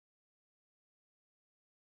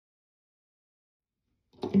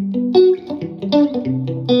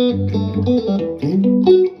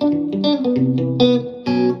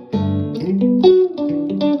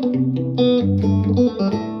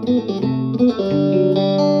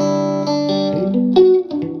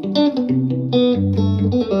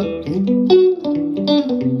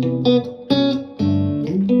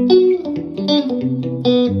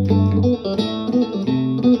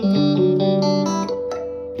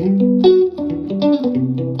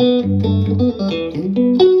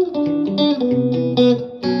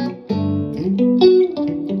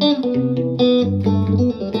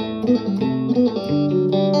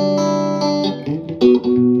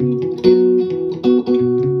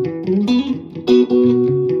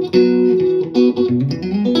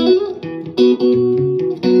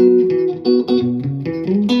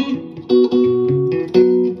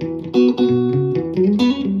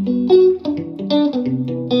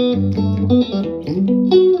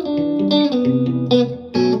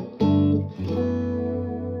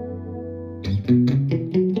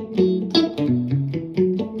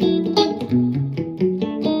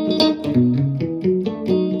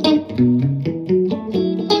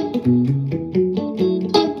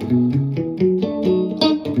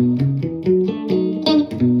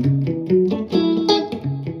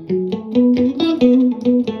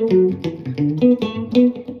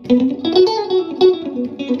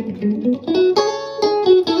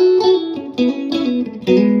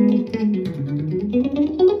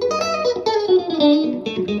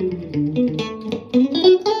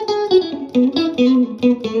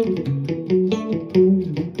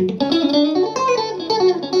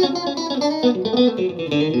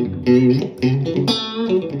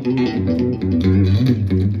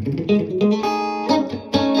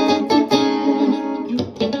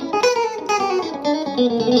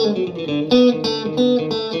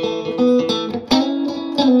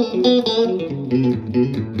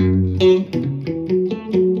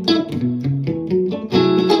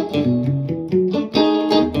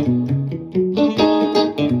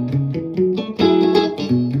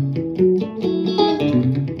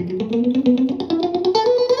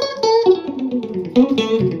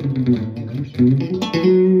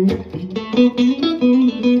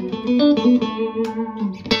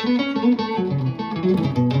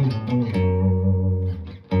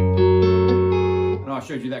I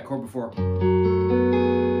showed you that chord before.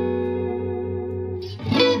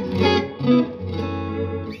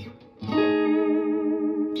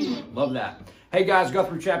 Love that. Hey guys,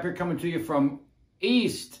 Guthrie Chap here, coming to you from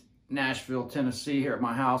East Nashville, Tennessee, here at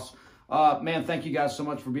my house. Man, thank you guys so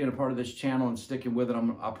much for being a part of this channel and sticking with it.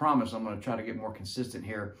 I promise I'm going to try to get more consistent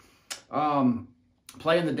here.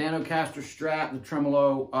 Playing the Danocaster Strat, the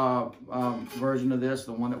tremolo version of this,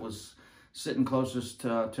 the one that was sitting closest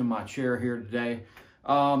to my chair here today.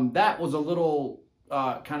 That was a little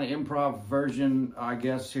kind of improv version, I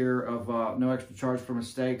guess, here of No Extra Charge for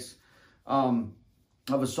Mistakes,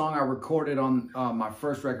 of a song I recorded on my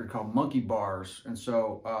first record called Monkey Bars. And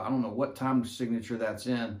so I don't know what time signature that's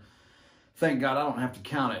in. Thank God I don't have to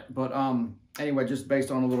count it. But anyway, just based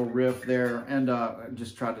on a little riff there, and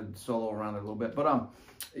just tried to solo around it a little bit. But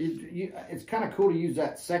it's kind of cool to use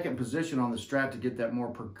that second position on the Strat to get that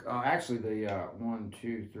more, actually the 1,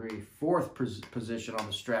 2, 3, fourth position on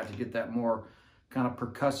the Strat to get that more kind of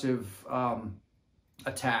percussive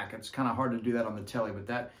attack. It's kind of hard to do that on the telly, but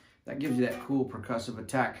that gives you that cool percussive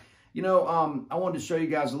attack. You know, I wanted to show you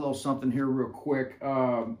guys a little something here real quick,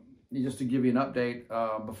 just to give you an update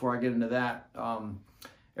before I get into that.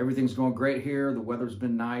 Everything's going great here. The weather's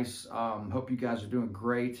been nice. Hope you guys are doing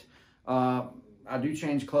great. I do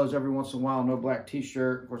change clothes every once in a while. No black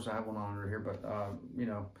t-shirt. Of course, I have one on under here, but, you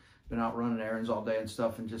know, been out running errands all day and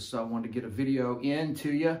stuff, and just wanted to get a video in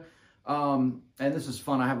to you. And this is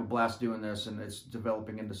fun. I have a blast doing this, and it's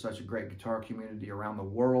developing into such a great guitar community around the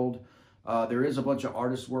world. There is a bunch of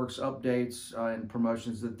Artist Works updates and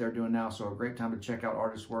promotions that they're doing now, so a great time to check out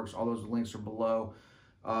Artist Works. All those links are below,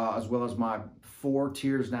 as well as my 4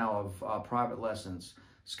 tiers now of private lessons.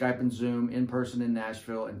 Skype and Zoom, in person in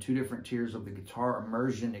Nashville, and 2 different tiers of the guitar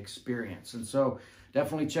immersion experience. And so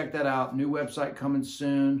definitely check that out. New website coming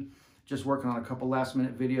soon. Just working on a couple last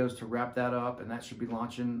minute videos to wrap that up, and that should be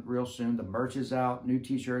launching real soon. The merch is out, new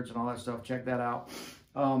t-shirts and all that stuff. Check that out.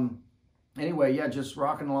 Anyway, yeah, just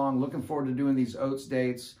rocking along. Looking forward to doing these Oates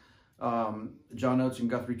dates. John Oates and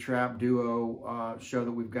Guthrie Chap duo show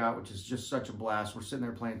that we've got, which is just such a blast. We're sitting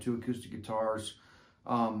there playing 2 acoustic guitars,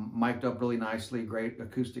 mic'd up really nicely, great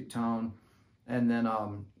acoustic tone, and then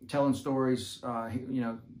telling stories, you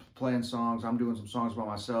know, playing songs. I'm doing some songs by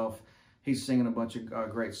myself. He's singing a bunch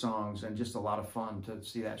of great songs, and just a lot of fun to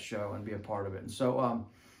see that show and be a part of it. And so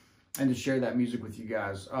and to share that music with you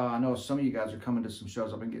guys. I know some of you guys are coming to some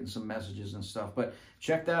shows. I've been getting some messages and stuff, but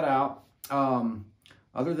check that out.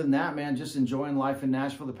 Other than that, man, just enjoying life in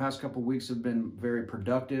Nashville. The past couple of weeks have been very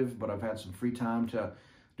productive, but I've had some free time to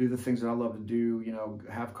do the things that I love to do, you know,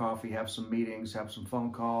 have coffee, have some meetings, have some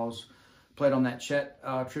phone calls. Played on that Chet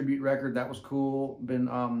tribute record. That was cool.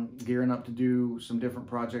 Been gearing up to do some different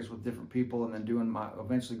projects with different people, and then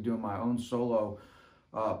eventually doing my own solo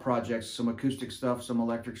projects, some acoustic stuff, some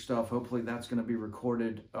electric stuff. Hopefully that's going to be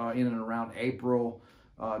recorded in and around April,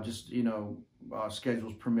 just, you know,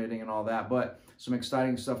 schedules permitting and all that. But some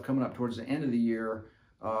exciting stuff coming up towards the end of the year,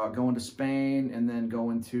 going to Spain, and then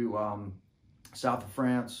going to south of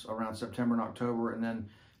France around September and October, and then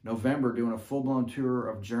November doing a full-blown tour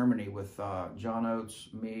of Germany with John Oates,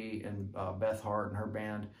 me, and Beth Hart and her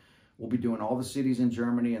band. We'll be doing all the cities in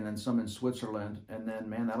Germany and then some in Switzerland. And then,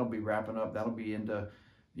 man, that'll be wrapping up. That'll be into,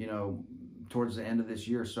 you know, towards the end of this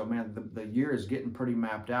year. So, man, the year is getting pretty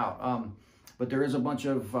mapped out. But there is a bunch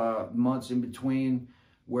of months in between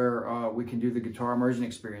where we can do the guitar immersion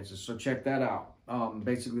experiences. So check that out.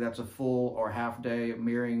 Basically, that's a full or half day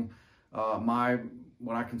mirroring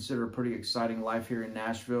what I consider a pretty exciting life here in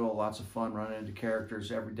Nashville. Lots of fun running into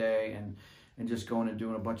characters every day and just going and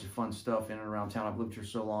doing a bunch of fun stuff in and around town. I've lived here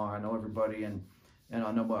so long. I know everybody, and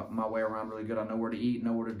I know my way around really good. I know where to eat,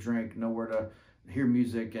 know where to drink, know where to hear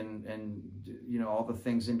music, and you know, all the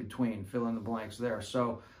things in between, fill in the blanks there.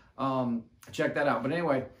 So check that out. But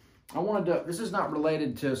anyway, I wanted to, this is not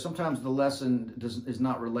related to, sometimes the lesson is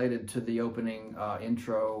not related to the opening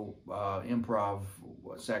intro improv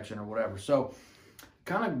section or whatever. So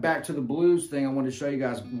kind of back to the blues thing, I wanted to show you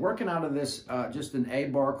guys working out of this just an A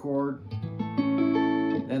bar chord,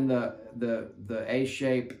 then the A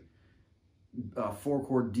shape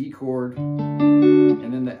 4-chord D chord,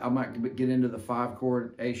 and then I might get into the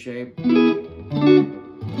 5-chord A shape. So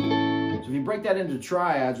if you break that into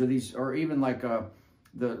triads, or these, or even like the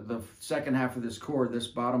second half of this chord, this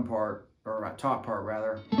bottom part, or top part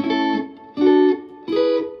rather,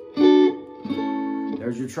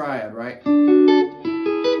 there's your triad, right?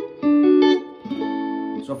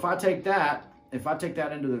 So if I take that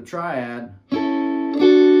into the triad,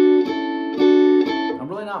 I'm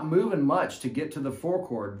really not moving much to get to the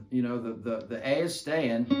 4-chord. You know, the A is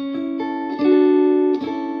staying.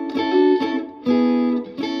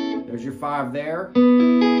 There's your 5 there.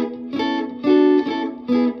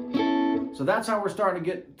 So that's how we're starting to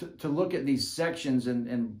get to look at these sections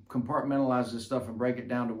and compartmentalize this stuff and break it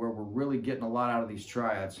down to where we're really getting a lot out of these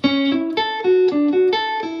triads.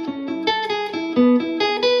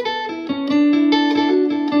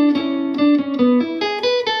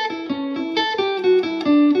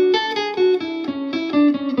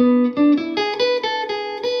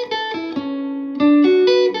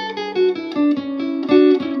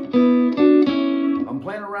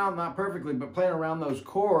 Not perfectly, but playing around those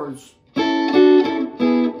chords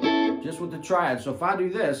just with the triad. So if I do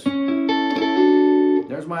this,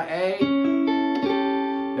 there's my A,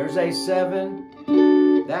 there's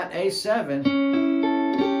A7. That A7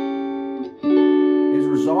 is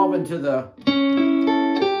resolving to the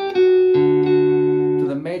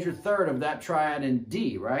major third of that triad in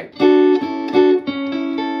D, right?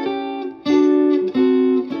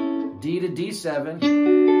 D to D7.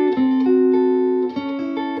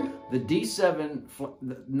 The D7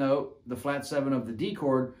 note, the flat 7 of the D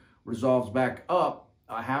chord, resolves back up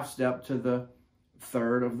a half step to the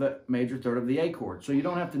major third of the A chord. So you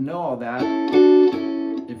don't have to know all that.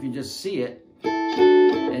 If you just see it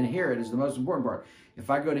and hear it is the most important part. If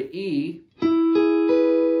I go to E,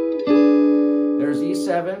 there's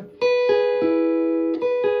E7.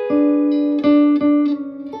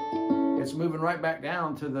 It's moving right back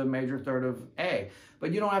down to the major third of A.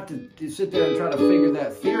 But you don't have to sit there and try to figure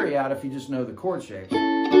that theory out if you just know the chord shapes.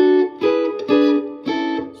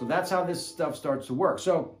 So that's how this stuff starts to work.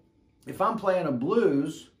 So if I'm playing a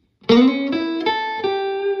blues and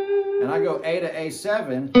I go A to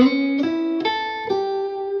A7,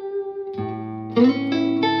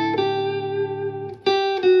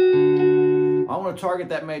 I want to target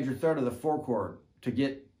that major third of the 4-chord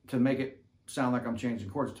to make it sound like I'm changing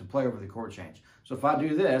chords, to play over the chord change. So if I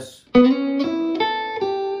do this,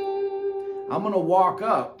 I'm going to walk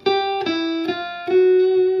up from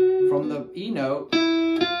the E note to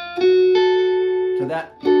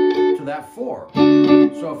that 4.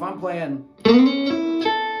 So if I'm playing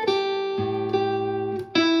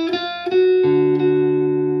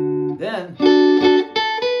then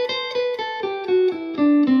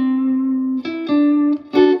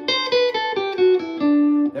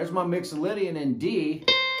there's my Mixolydian in D.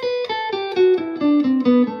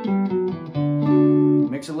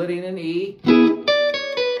 Mixolydian in E,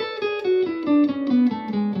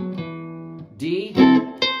 D,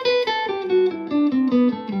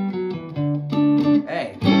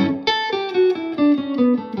 A.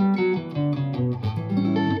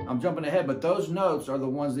 I'm jumping ahead, but those notes are the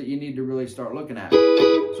ones that you need to really start looking at.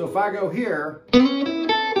 So if I go here,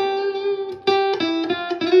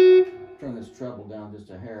 turn this treble down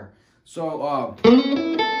just a hair. So,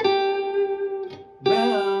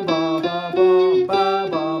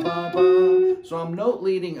 so I'm note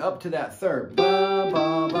leading up to that third.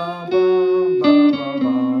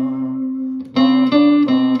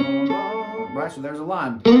 Right, so there's a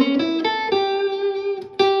line.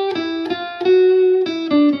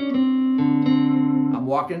 I'm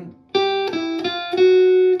walking.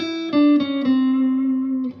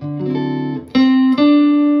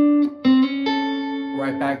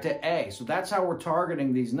 Right back to A. So that's how we're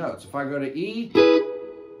targeting these notes. If I go to E,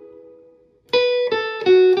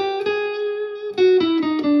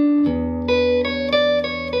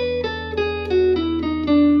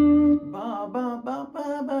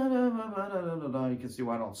 you can see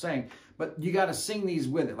why I don't sing, but you got to sing these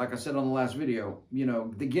with it. Like I said on the last video, you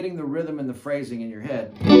know, getting the rhythm and the phrasing in your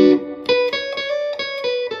head.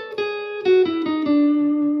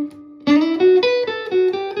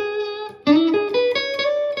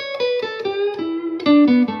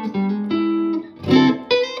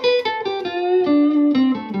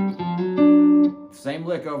 Same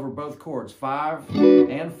lick over both chords, 5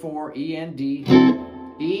 and 4, E and D,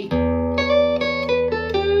 E,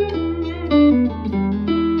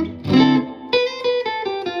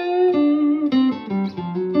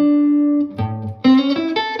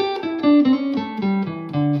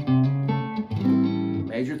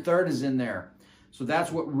 major third is in there. So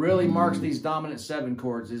that's what really marks these dominant 7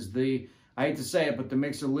 chords is the, I hate to say it, but the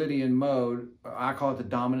Mixolydian mode, I call it the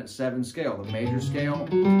dominant 7 scale, the major scale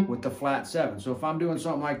with the flat 7. So if I'm doing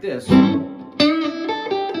something like this,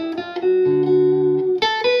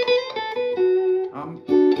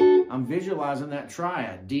 I'm visualizing that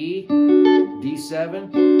triad, D,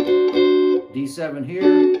 D7, D7 here,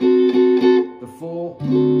 the full,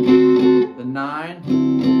 the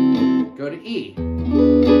 9, go to E.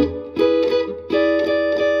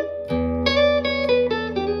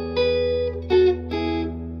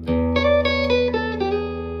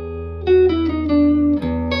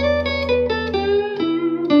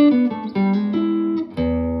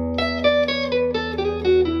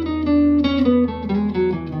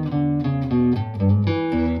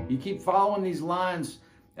 Following these lines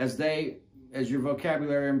as your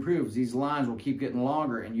vocabulary improves, these lines will keep getting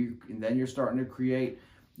longer, and then you're starting to create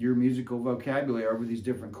your musical vocabulary over these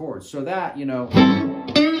different chords. So that, you know,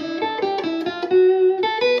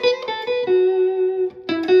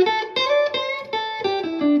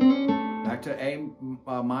 back to A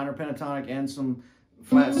minor pentatonic and some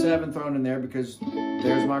flat 7 thrown in there because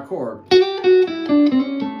there's my chord.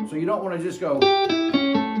 So you don't want to just go,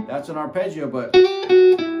 that's an arpeggio, but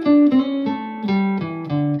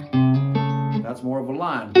that's more of a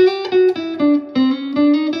line.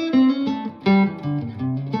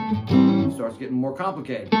 It starts getting more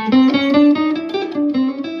complicated.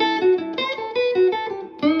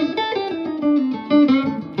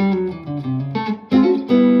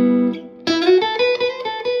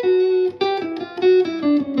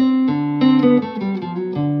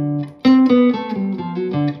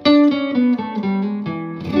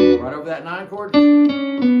 Right over that 9 chord.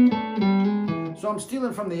 So I'm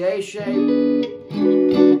stealing from the A shape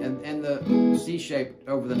and the C shape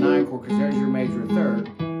over the 9 chord because there's your major third.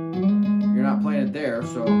 You're not playing it there,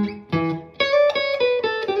 so.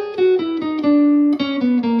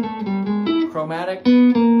 Chromatic.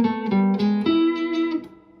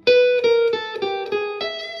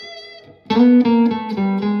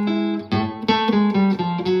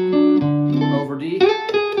 Over D.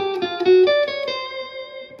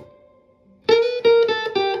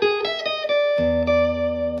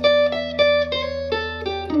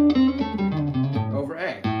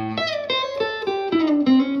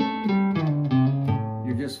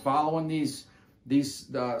 Following these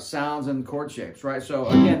sounds and chord shapes, right? So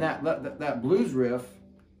again, that blues riff,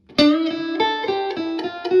 I'm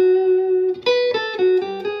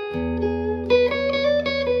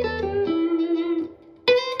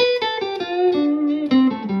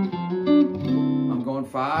going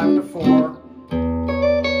 5 to 4.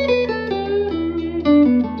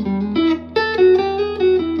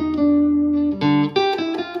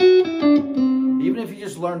 Even if you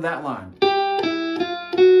just learned that line.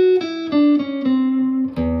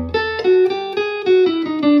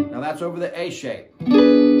 That's over the A shape.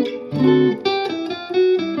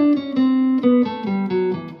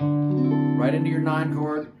 your 9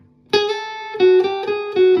 chord.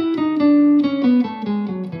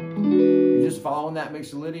 You're just following that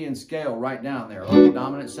Mixolydian scale right down there, or the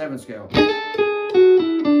dominant 7 scale.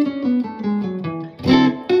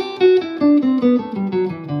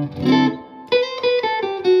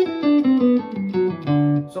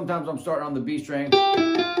 Sometimes I'm starting on the B string.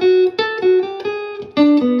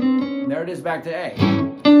 And there it is, back to A.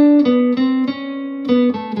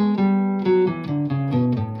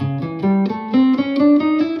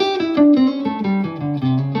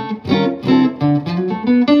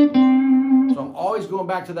 Going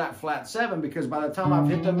back to that flat 7, because by the time I've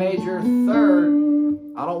hit the major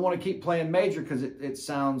 3rd, I don't want to keep playing major, because it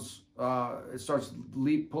sounds, it starts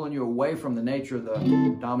pulling you away from the nature of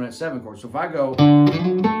the dominant 7 chord. So if I go,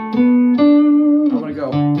 I'm going to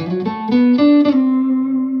go.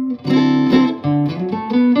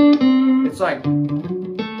 It's like,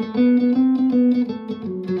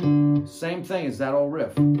 same thing as that old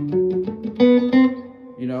riff.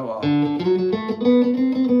 You know,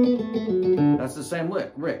 that's the same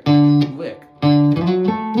lick. So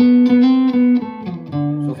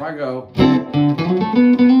if I go,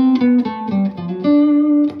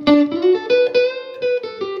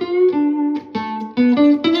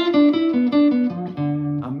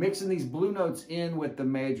 I'm mixing these blue notes in with the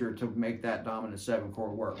major to make that dominant 7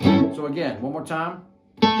 chord work. So again, one more time.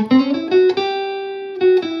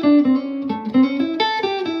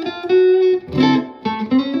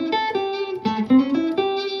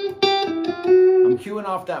 Cueing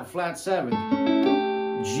off that flat 7,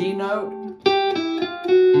 G note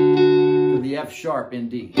to the F sharp in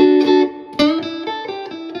D.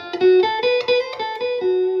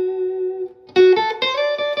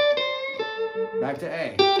 Back to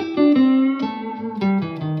A.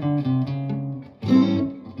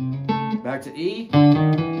 Back to E.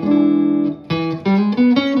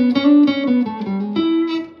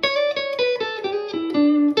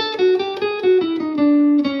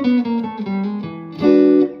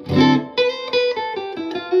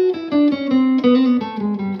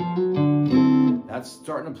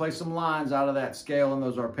 Starting to play some lines out of that scale and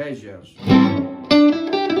those arpeggios.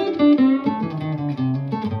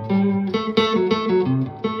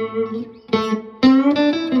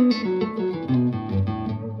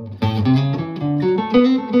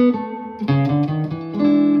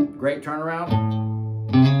 Great turnaround.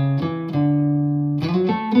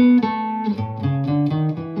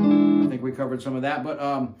 I think we covered some of that, but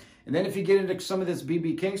and then if you get into some of this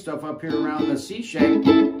B.B. King stuff up here around the C shape,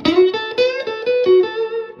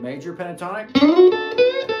 major pentatonic,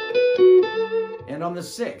 and on the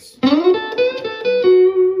 6.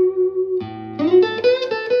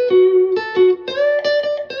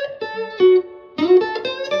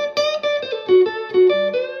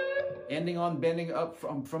 Ending on bending up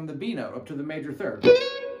from the B note up to the major 3rd.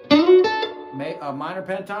 Minor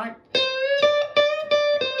pentatonic.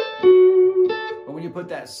 But when you put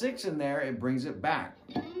that 6 in there, it brings it back.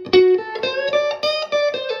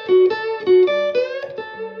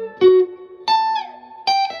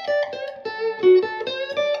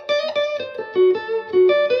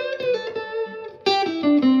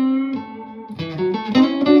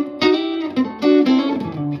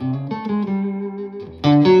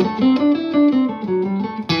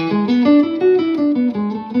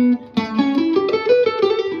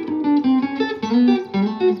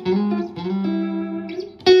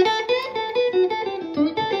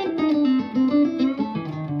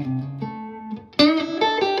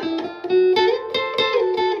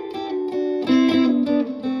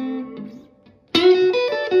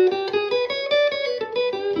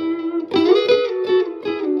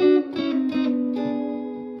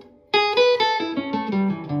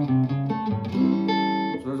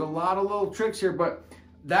 Tricks here, but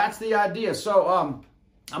that's the idea. So I'm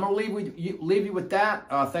gonna leave you with that.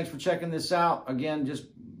 Thanks for checking this out. Again, just,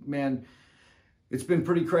 man, it's been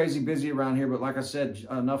pretty crazy busy around here, but like I said,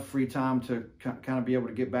 enough free time to kind of be able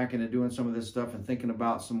to get back into doing some of this stuff and thinking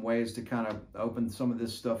about some ways to kind of open some of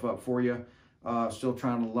this stuff up for you. Still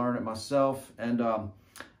trying to learn it myself, and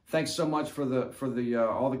thanks so much for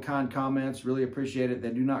all the kind comments. Really appreciate it.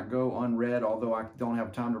 They do not go unread, although I don't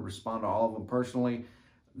have time to respond to all of them personally.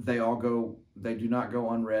 They do not go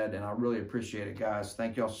unread, and I really appreciate it, guys.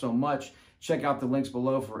 Thank y'all so much. Check out the links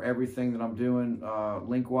below for everything that I'm doing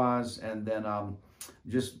link-wise, and then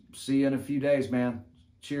just see you in a few days, man.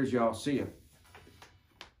 Cheers, y'all. See you.